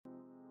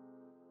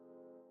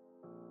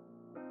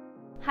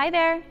Hi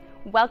there,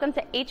 welcome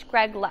to H.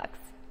 Greg Lux.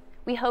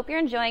 We hope you're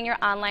enjoying your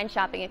online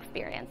shopping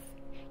experience.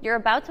 You're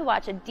about to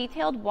watch a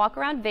detailed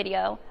walk-around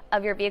video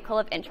of your vehicle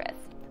of interest.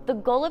 The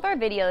goal of our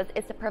videos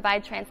is to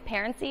provide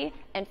transparency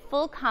and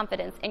full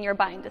confidence in your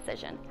buying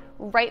decision,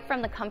 right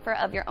from the comfort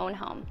of your own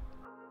home.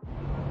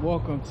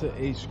 Welcome to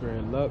H.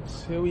 Greg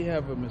Lux. Here we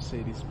have a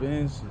Mercedes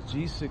Benz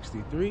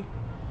G63.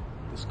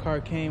 This car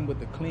came with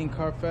a clean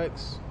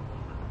Carfax.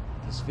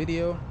 This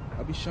video,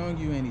 I'll be showing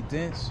you any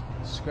dents,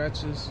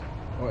 scratches,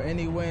 or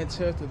any wear and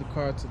tear to the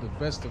car to the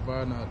best of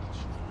our knowledge.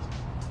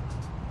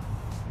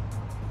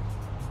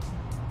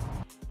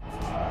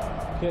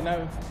 Okay,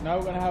 now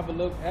we're gonna have a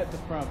look at the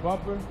front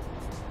bumper.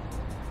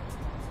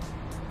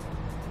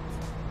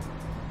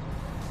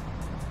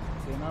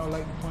 Okay, now I would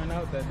like to point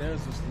out that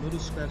there's this little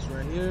scratch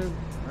right here,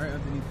 right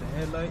underneath the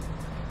headlight.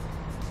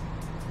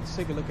 Let's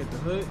take a look at the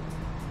hood.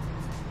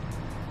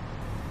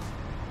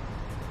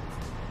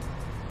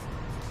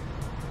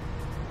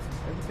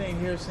 Everything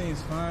here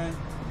seems fine.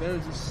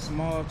 There's just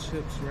small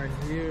chips right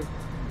here in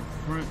the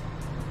front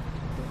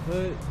of the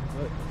hood,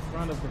 but the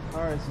front of the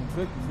car is in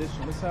good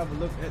condition. Let's have a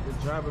look at the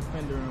driver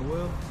fender and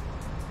wheel.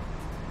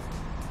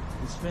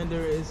 This fender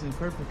is in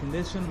perfect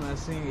condition. I'm not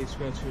seeing a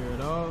scratch here at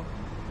all.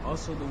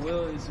 Also, the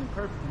wheel is in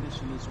perfect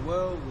condition as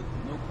well with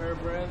no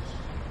curb rash.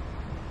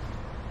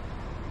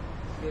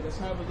 Okay, let's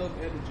have a look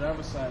at the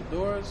driver's side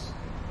doors.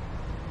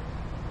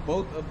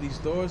 Both of these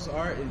doors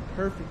are in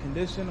perfect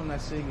condition. I'm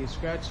not seeing a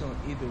scratch on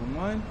either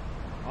one.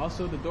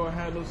 Also, the door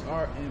handles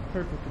are in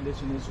perfect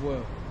condition as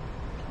well.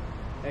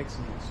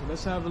 Excellent. So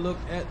let's have a look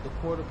at the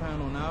quarter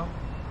panel now.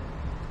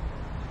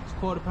 This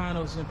quarter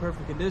panel is in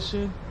perfect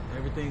condition.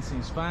 Everything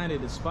seems fine.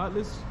 It is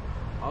spotless.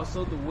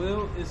 Also, the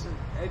wheel is in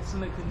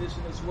excellent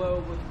condition as well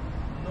with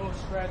no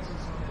scratches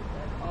on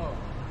it at all.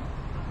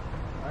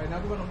 Alright, now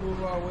we're going to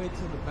move our way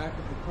to the back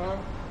of the car.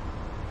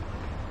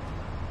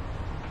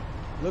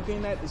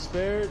 Looking at the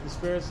spare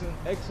is in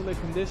excellent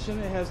condition.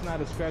 It has not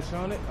a scratch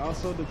on it.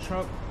 Also, the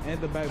trunk and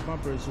the back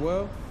bumper as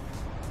well.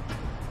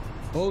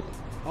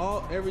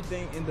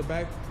 Everything in the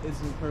back is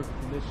in perfect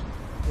condition.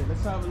 Okay,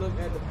 let's have a look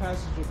at the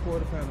passenger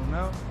quarter panel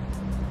now.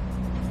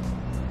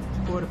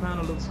 The quarter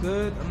panel looks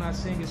good. I'm not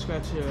seeing a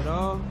scratch here at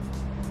all.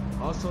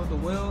 Also, the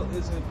wheel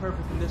is in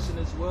perfect condition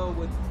as well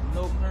with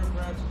no curb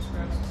rash or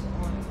scratches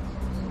on it.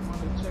 So I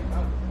want to check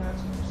out the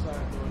passenger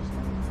side doors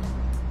now.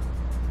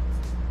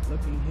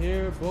 Looking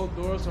here, both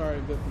doors are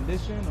in good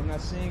condition. I'm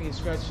not seeing a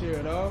scratch here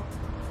at all.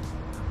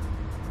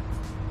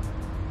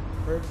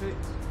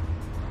 Perfect.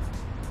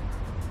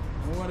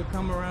 We want to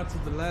come around to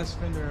the last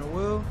fender and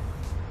wheel.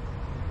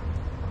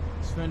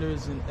 This fender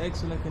is in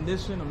excellent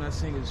condition. I'm not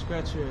seeing a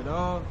scratch here at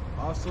all.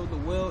 Also, the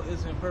wheel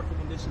is in perfect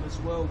condition as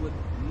well with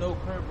no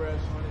curb rash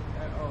on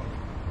it at all.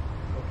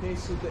 Okay,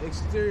 so the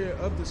exterior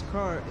of this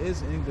car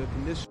is in good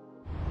condition.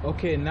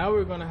 Okay, now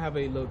we're going to have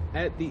a look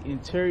at the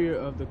interior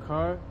of the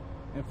car.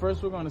 And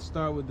first, we're going to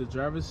start with the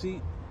driver's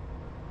seat.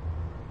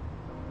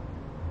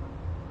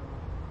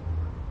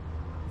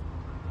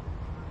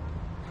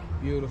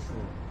 Beautiful.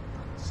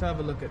 Let's have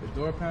a look at the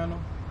door panel.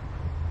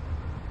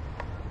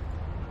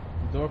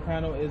 The door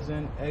panel is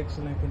in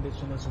excellent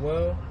condition as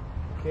well.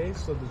 Okay,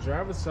 so the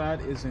driver's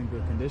side is in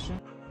good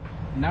condition.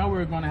 Now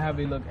we're going to have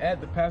a look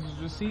at the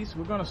passenger seats.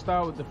 We're going to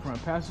start with the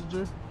front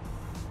passenger.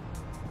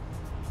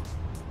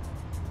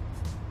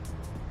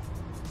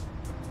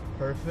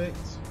 Perfect.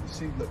 The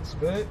seat looks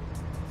good.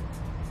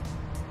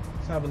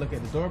 Let's have a look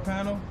at the door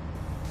panel.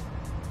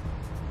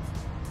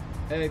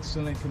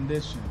 Excellent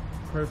condition.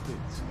 Perfect.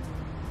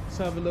 Let's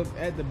have a look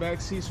at the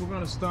back seats. We're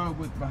going to start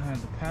with behind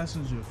the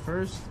passenger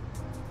first.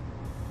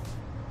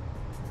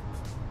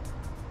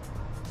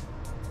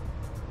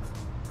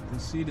 The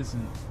seat is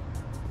in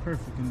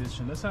perfect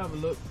condition. Let's have a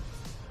look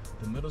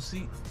at the middle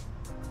seat.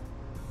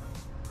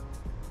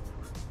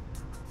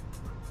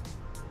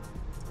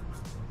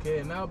 Okay,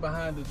 and now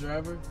behind the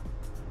driver.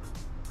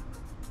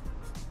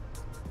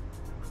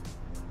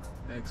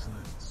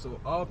 Excellent. So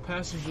all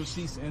passenger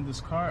seats in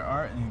this car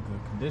are in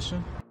good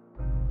condition.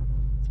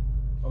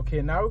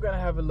 Okay, now we're going to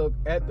have a look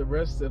at the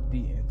rest of the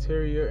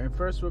interior. And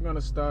first, we're going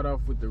to start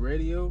off with the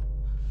radio.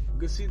 You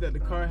can see that the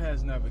car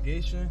has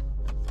navigation.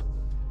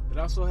 It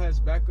also has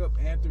backup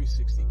and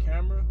 360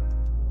 camera.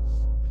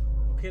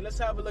 Okay, let's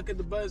have a look at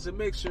the buttons and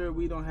make sure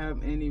we don't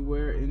have any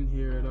wear in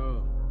here at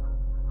all.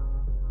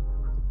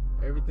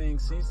 Everything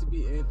seems to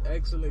be in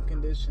excellent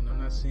condition. I'm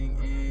not seeing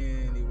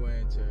any wear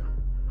and tear.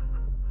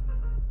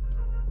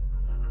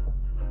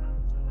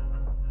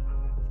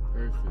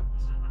 Perfect.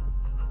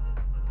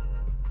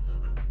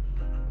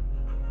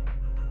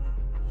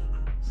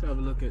 Let's have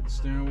a look at the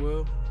steering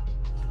wheel.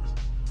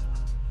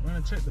 We're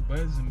going to check the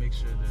buttons and make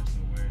sure there's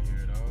no wear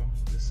here at all.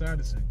 This side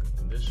is in good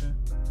condition.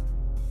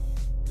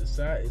 This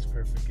side is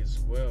perfect as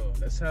well.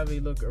 Let's have a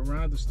look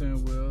around the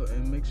steering wheel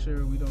and make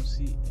sure we don't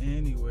see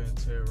any wear and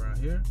tear around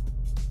here.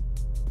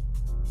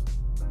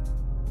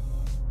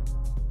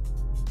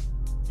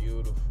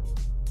 Beautiful.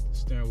 The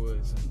steering wheel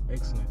is in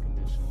excellent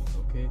condition.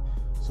 Okay,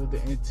 so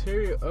the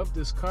interior of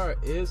this car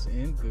is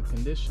in good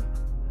condition.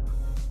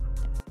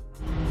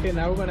 Okay,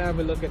 now we're going to have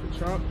a look at the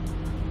trunk.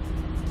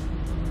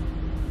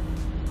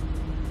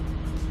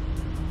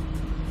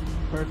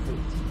 perfect.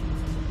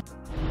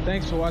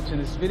 Thanks for watching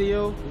this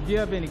video. If you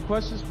have any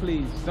questions,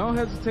 please don't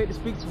hesitate to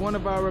speak to one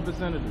of our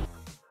representatives.